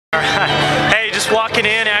Alright, hey, just walking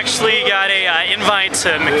in, actually got a invite to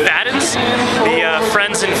McFadden's, the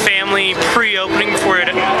friends and family pre-opening for it,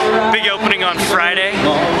 big opening on Friday.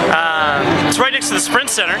 It's right next to the Sprint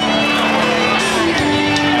Center.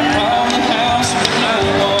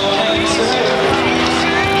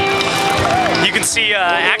 You can see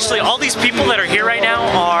actually all these people that are here right now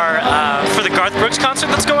are for the Garth Brooks concert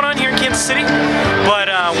that's going on here in Kansas City. But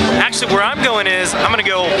actually where I'm going is I'm going to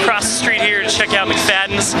go across the street here to check out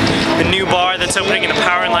McFadden's, the new bar that's opening in the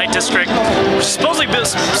Power and Light District, which is supposed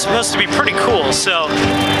to be pretty cool. So we're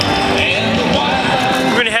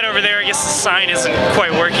going to head over there. I guess the sign isn't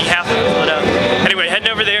quite working half of it, but anyway, heading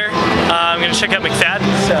over there. I'm going to check out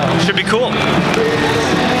McFadden's. So should be cool.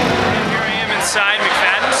 Inside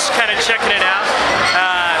McFadden's, kind of checking it out,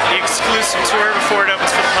 the exclusive tour before it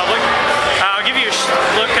opens for the public. I'll give you a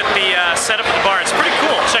look at the setup of the bar. It's pretty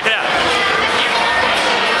cool. Check it out.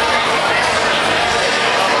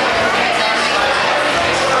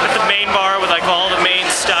 At the main bar with like all the main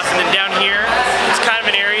stuff, and then down here, it's kind of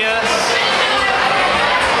an area,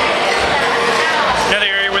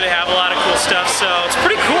 another area where they have a lot of cool stuff. So it's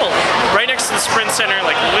pretty cool. Right next to the Sprint Center,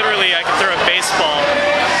 like literally, I could throw a baseball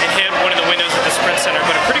and hit one of the windows at the Sprint Center,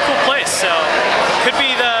 but a pretty cool place. So could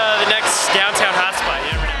be the